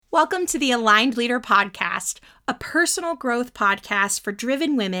Welcome to the Aligned Leader Podcast, a personal growth podcast for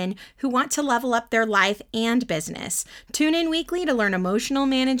driven women who want to level up their life and business. Tune in weekly to learn emotional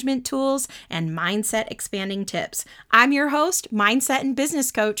management tools and mindset expanding tips. I'm your host, mindset and business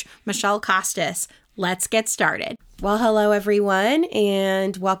coach, Michelle Costas. Let's get started. Well, hello, everyone,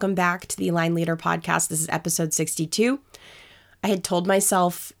 and welcome back to the Aligned Leader Podcast. This is episode 62. I had told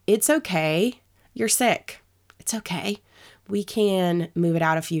myself, it's okay. You're sick. It's okay. We can move it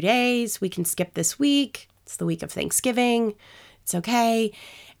out a few days. We can skip this week. It's the week of Thanksgiving. It's okay.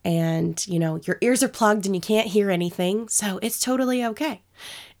 And, your ears are plugged and you can't hear anything. So it's totally okay.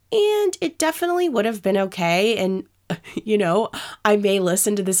 And it definitely would have been okay. And, I may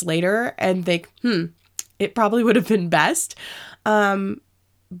listen to this later and think, it probably would have been best. But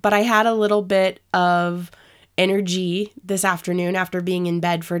I had a little bit of energy this afternoon after being in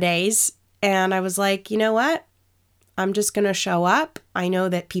bed for days. And I was like, you know what? I'm just going to show up. I know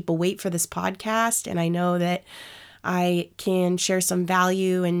that people wait for this podcast, and I know that I can share some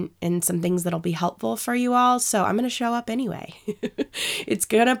value and some things that'll be helpful for you all. So I'm going to show up anyway. It's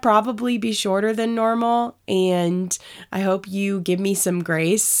going to probably be shorter than normal, and I hope you give me some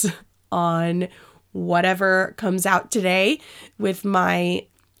grace on whatever comes out today with my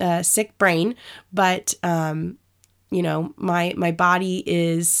sick brain. But, my body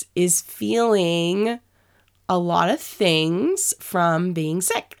is feeling a lot of things from being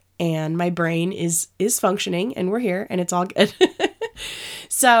sick, and my brain is functioning, and we're here and it's all good.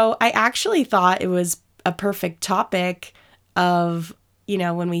 So I actually thought it was a perfect topic of,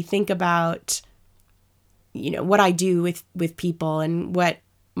 when we think about, what I do with people and what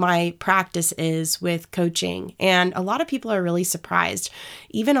my practice is with coaching. And a lot of people are really surprised,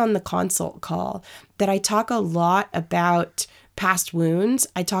 even on the consult call, that I talk a lot about past wounds.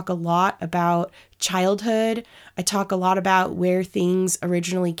 I talk a lot about childhood. I talk a lot about where things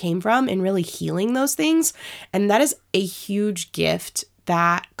originally came from and really healing those things. And that is a huge gift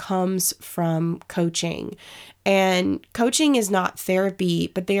that comes from coaching. And coaching is not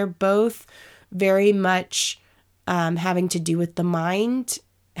therapy, but they are both very much having to do with the mind,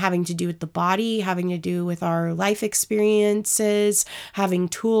 having to do with the body, having to do with our life experiences, having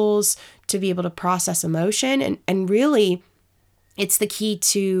tools to be able to process emotion. And really, it's the key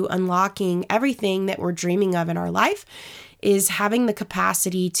to unlocking everything that we're dreaming of in our life, is having the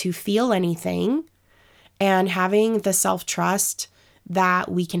capacity to feel anything and having the self-trust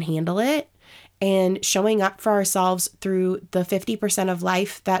that we can handle it, and showing up for ourselves through the 50% of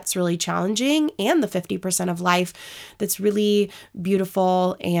life that's really challenging and the 50% of life that's really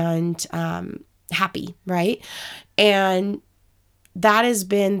beautiful and happy, right? And that has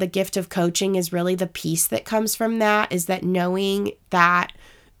been the gift of coaching, is really the piece that comes from that, is that knowing that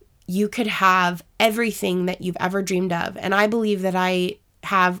you could have everything that you've ever dreamed of. And I believe that I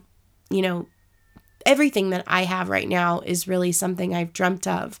have, everything that I have right now is really something I've dreamt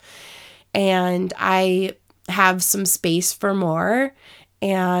of. And I have some space for more,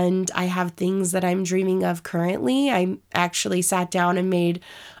 and I have things that I'm dreaming of currently. I actually sat down and made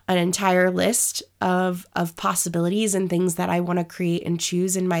an entire list of possibilities and things that I want to create and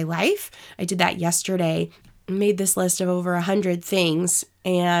choose in my life. I did that yesterday. I made this list of over 100 things,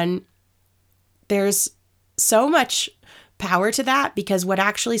 and there's so much power to that, because what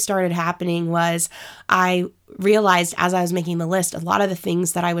actually started happening was I realized as I was making the list, a lot of the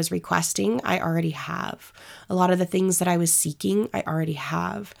things that I was requesting, I already have. A lot of the things that I was seeking, I already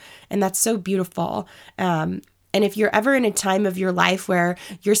have. And that's so beautiful. And if you're ever in a time of your life where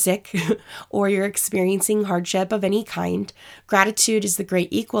you're sick or you're experiencing hardship of any kind, gratitude is the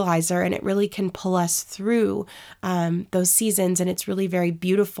great equalizer, and it really can pull us through those seasons, and it's really very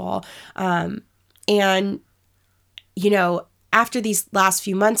beautiful. After these last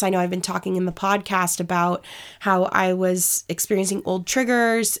few months, I know I've been talking in the podcast about how I was experiencing old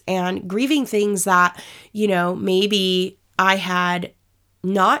triggers and grieving things that, maybe I had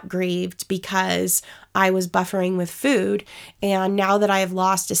not grieved because I was buffering with food. And now that I have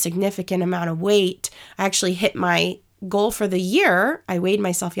lost a significant amount of weight, I actually hit my goal for the year. I weighed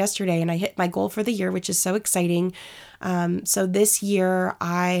myself yesterday and I hit my goal for the year, which is so exciting. So this year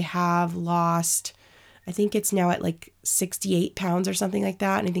I have lost, I think it's now at like 68 pounds or something like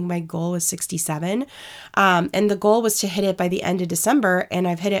that. And I think my goal was 67. And the goal was to hit it by the end of December. And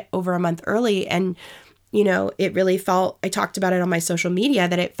I've hit it over a month early. And, it really felt, I talked about it on my social media,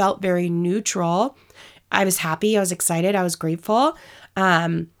 that it felt very neutral. I was happy. I was excited. I was grateful.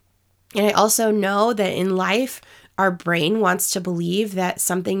 And I also know that in life, our brain wants to believe that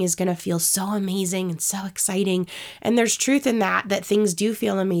something is going to feel so amazing and so exciting. And there's truth in that things do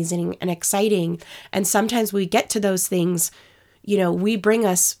feel amazing and exciting. And sometimes we get to those things, we bring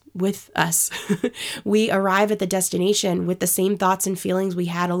us with us. We arrive at the destination with the same thoughts and feelings we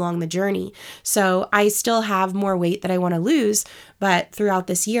had along the journey. So I still have more weight that I want to lose, but throughout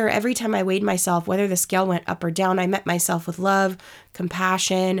this year, every time I weighed myself, whether the scale went up or down, I met myself with love,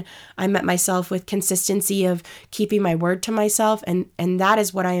 compassion. I met myself with consistency of keeping my word to myself. And that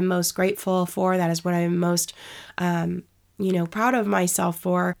is what I am most grateful for. That is what I am most, proud of myself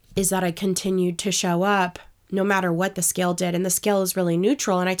for, is that I continued to show up no matter what the scale did. And the scale is really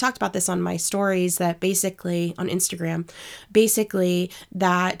neutral. And I talked about this on my stories, that basically on Instagram,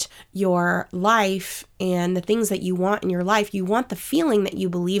 that your life and the things that you want in your life, you want the feeling that you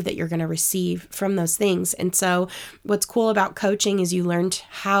believe that you're going to receive from those things. And so what's cool about coaching is you learned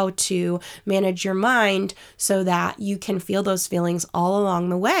how to manage your mind so that you can feel those feelings all along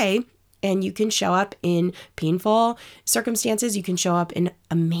the way. And you can show up in painful circumstances. You can show up in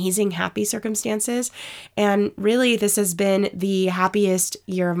amazing, happy circumstances. And really, this has been the happiest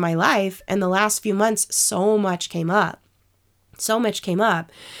year of my life. And the last few months, so much came up.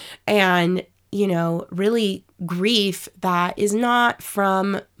 And, really grief that is not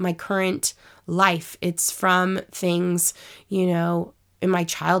from my current life. It's from things, in my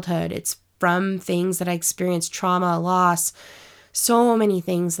childhood. It's from things that I experienced, trauma, loss, so many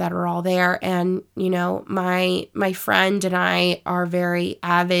things that are all there. And, my friend and I are very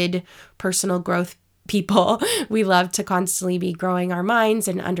avid personal growth people. We love to constantly be growing our minds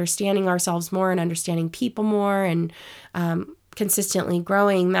and understanding ourselves more and understanding people more, and consistently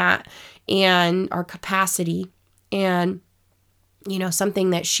growing that and our capacity. And, something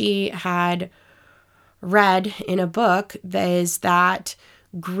that she had read in a book is that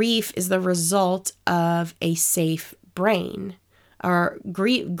grief is the result of a safe brain. Or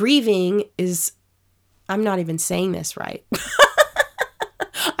grieving is, I'm not even saying this right.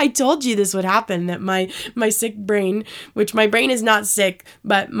 I told you this would happen, that my sick brain, which my brain is not sick,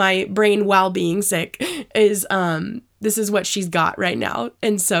 but my brain while being sick is, this is what she's got right now.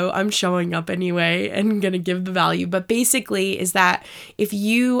 And so I'm showing up anyway and going to give the value. But basically is that if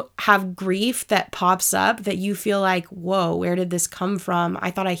you have grief that pops up that you feel like, whoa, where did this come from? I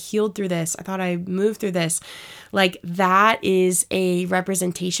thought I healed through this. I thought I moved through this. Like, that is a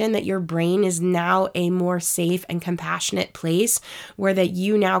representation that your brain is now a more safe and compassionate place, where that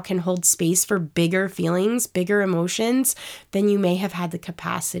you now can hold space for bigger feelings, bigger emotions than you may have had the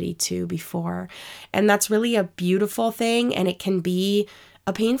capacity to before. And that's really a beautiful thing, and it can be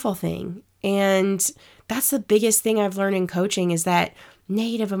a painful thing. And that's the biggest thing I've learned in coaching, is that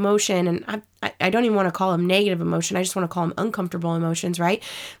negative emotion, and I don't even want to call them negative emotion, I just want to call them uncomfortable emotions, right?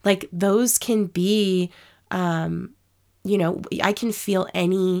 Like, those can be I can feel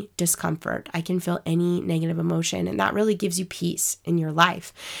any discomfort. I can feel any negative emotion, and that really gives you peace in your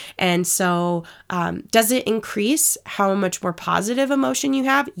life. And so, does it increase how much more positive emotion you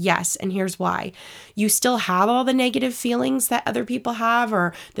have? Yes. And here's why. You still have all the negative feelings that other people have,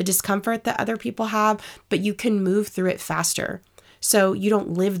 or the discomfort that other people have, but you can move through it faster. So you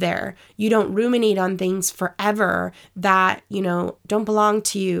don't live there. You don't ruminate on things forever that, don't belong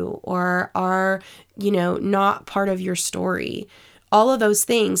to you or are, not part of your story. All of those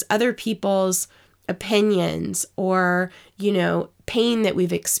things, other people's opinions or, pain that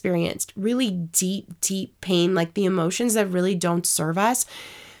we've experienced, really deep, deep pain, like the emotions that really don't serve us,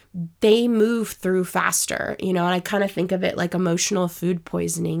 they move through faster, and I kind of think of it like emotional food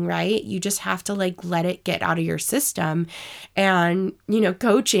poisoning, right? You just have to let it get out of your system. And,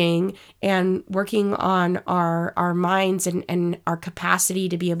 coaching and working on our minds and our capacity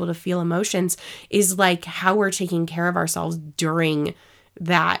to be able to feel emotions is like how we're taking care of ourselves during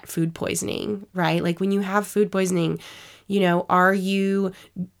that food poisoning, right? Like, when you have food poisoning, are you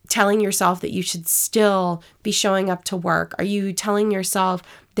telling yourself that you should still be showing up to work? Are you telling yourself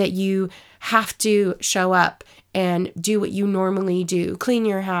that you have to show up and do what you normally do, clean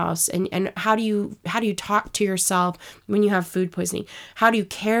your house? And how do you talk to yourself when you have food poisoning? How do you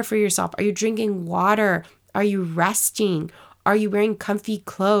care for yourself? Are you drinking water? Are you resting? Are you wearing comfy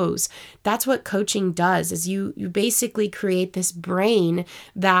clothes? That's what coaching does, is you basically create this brain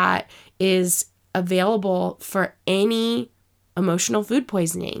that is available for any emotional food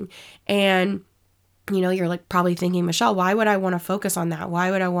poisoning. And you're probably thinking, Michelle, why would I want to focus on that?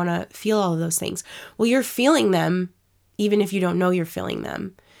 Why would I want to feel all of those things? Well, you're feeling them even if you don't know you're feeling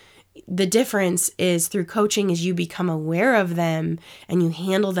them. The difference is through coaching is you become aware of them and you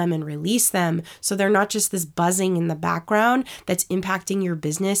handle them and release them. So they're not just this buzzing in the background that's impacting your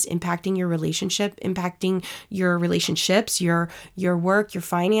business, impacting your relationship, impacting your relationships, your work, your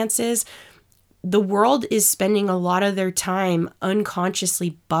finances. the world is spending a lot of their time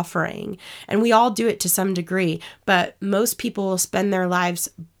unconsciously buffering. And we all do it to some degree, but most people will spend their lives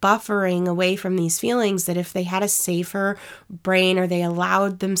buffering away from these feelings that if they had a safer brain, or they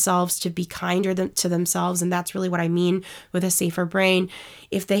allowed themselves to be kinder to themselves, and that's really what I mean with a safer brain,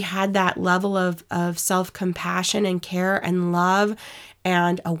 if they had that level of self-compassion and care and love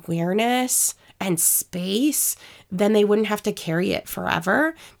and awareness and space, then they wouldn't have to carry it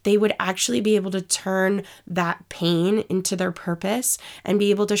forever. They would actually be able to turn that pain into their purpose and be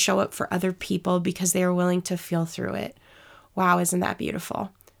able to show up for other people because they are willing to feel through it. Wow, isn't that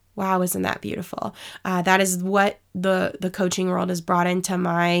beautiful? Wow, isn't that beautiful? That is what the coaching world has brought into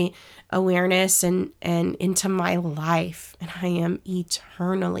my awareness and into my life. And I am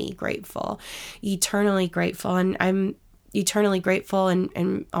eternally grateful. And I'm eternally grateful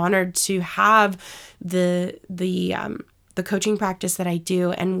and honored to have the coaching practice that I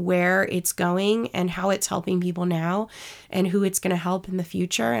do, and where it's going and how it's helping people now and who it's going to help in the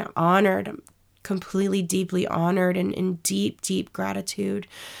future. I'm honored. I'm completely, deeply honored, and in deep, deep gratitude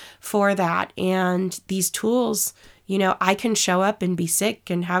for that. And these tools, I can show up and be sick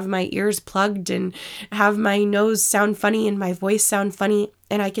and have my ears plugged and have my nose sound funny and my voice sound funny,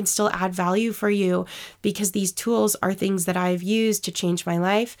 and I can still add value for you because these tools are things that I've used to change my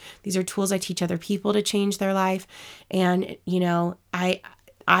life. These are tools I teach other people to change their life. And, I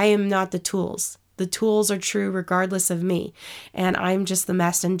am not the tools. The tools are true regardless of me. And I'm just the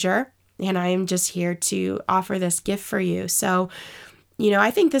messenger, and I am just here to offer this gift for you. So,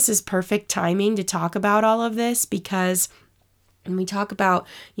 I think this is perfect timing to talk about all of this, because when we talk about,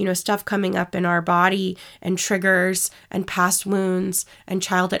 stuff coming up in our body and triggers and past wounds and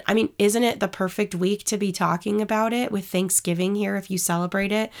childhood, isn't it the perfect week to be talking about it with Thanksgiving here if you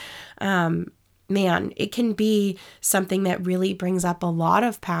celebrate it? Man, it can be something that really brings up a lot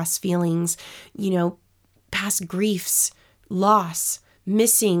of past feelings, past griefs, loss,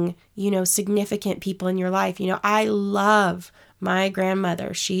 missing, significant people in your life. I love my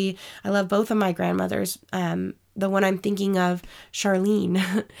grandmother. I love both of my grandmothers. The one I'm thinking of,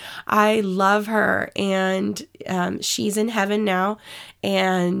 Charlene, I love her, and she's in heaven now,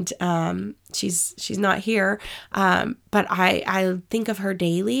 and she's not here. But I think of her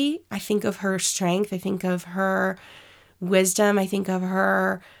daily. I think of her strength. I think of her wisdom. I think of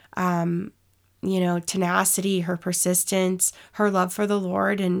her, tenacity, her persistence, her love for the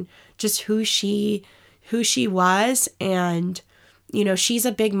Lord, and just who she was. And she's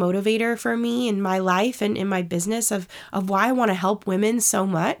a big motivator for me in my life and in my business of why I want to help women so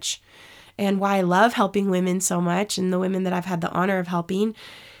much, and why I love helping women so much, and the women that I've had the honor of helping.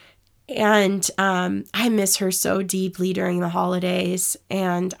 And I miss her so deeply during the holidays.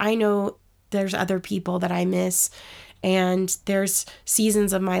 And I know there's other people that I miss, and there's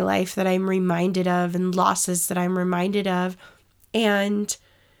seasons of my life that I'm reminded of, and losses that I'm reminded of. And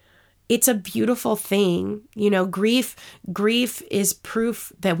it's a beautiful thing. Grief is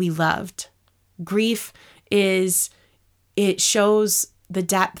proof that we loved. It shows the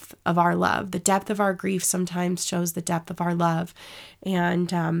depth of our love. The depth of our grief sometimes shows the depth of our love.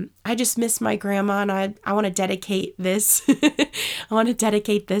 And I just miss my grandma, and I want to dedicate this. I want to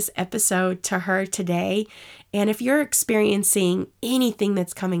dedicate this episode to her today. And if you're experiencing anything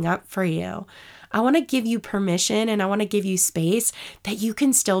that's coming up for you, I want to give you permission, and I want to give you space that you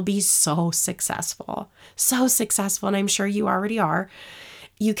can still be so successful. And I'm sure you already are.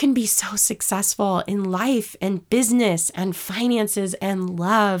 You can be so successful in life and business and finances and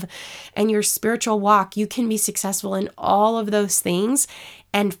love and your spiritual walk. You can be successful in all of those things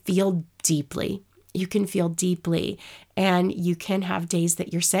and feel deeply. You can feel deeply, and you can have days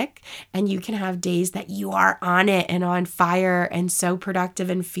that you're sick, and you can have days that you are on it and on fire and so productive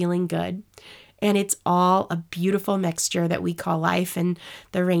and feeling good. And it's all a beautiful mixture that we call life. And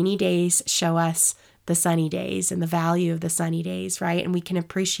the rainy days show us the sunny days and the value of the sunny days, right? And we can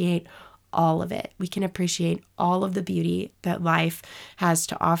appreciate all of it. We can appreciate all of the beauty that life has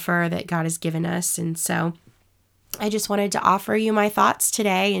to offer, that God has given us. And so I just wanted to offer you my thoughts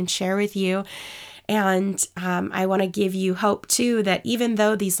today and share with you. And I want to give you hope too, that even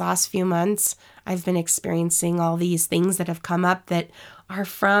though these last few months I've been experiencing all these things that have come up that are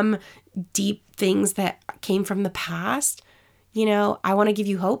from deep things that came from the past, I want to give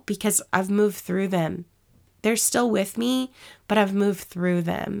you hope because I've moved through them. They're still with me, but I've moved through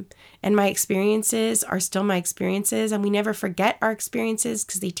them. And my experiences are still my experiences. And we never forget our experiences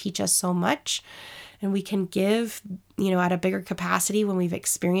because they teach us so much. And we can give, at a bigger capacity when we've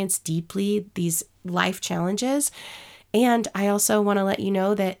experienced deeply these life challenges. And I also want to let you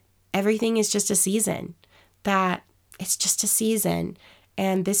know that everything is just a season, that it's just a season,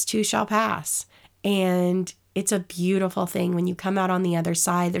 and this too shall pass. And it's a beautiful thing when you come out on the other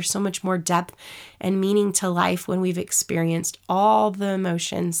side. There's so much more depth and meaning to life when we've experienced all the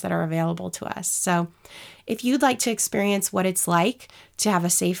emotions that are available to us. So if you'd like to experience what it's like to have a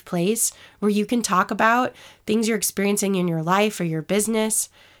safe place where you can talk about things you're experiencing in your life or your business,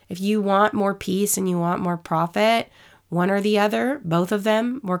 if you want more peace and you want more profit, one or the other, both of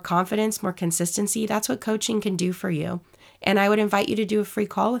them, more confidence, more consistency, that's what coaching can do for you. And I would invite you to do a free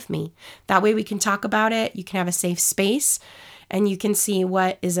call with me. That way we can talk about it. You can have a safe space and you can see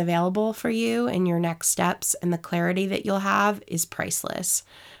what is available for you and your next steps, and the clarity that you'll have is priceless.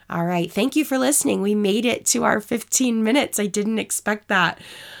 All right. Thank you for listening. We made it to our 15 minutes. I didn't expect that.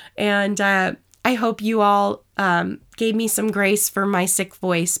 And I hope you all gave me some grace for my sick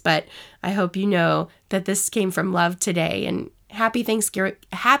voice, but I hope you know that this came from love today. And happy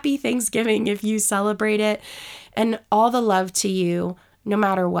Thanksgiving if you celebrate it, and all the love to you, no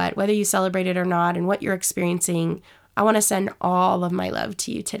matter what, whether you celebrate it or not, and what you're experiencing. I want to send all of my love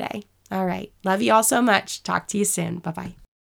to you today. All right. Love you all so much. Talk to you soon. Bye-bye.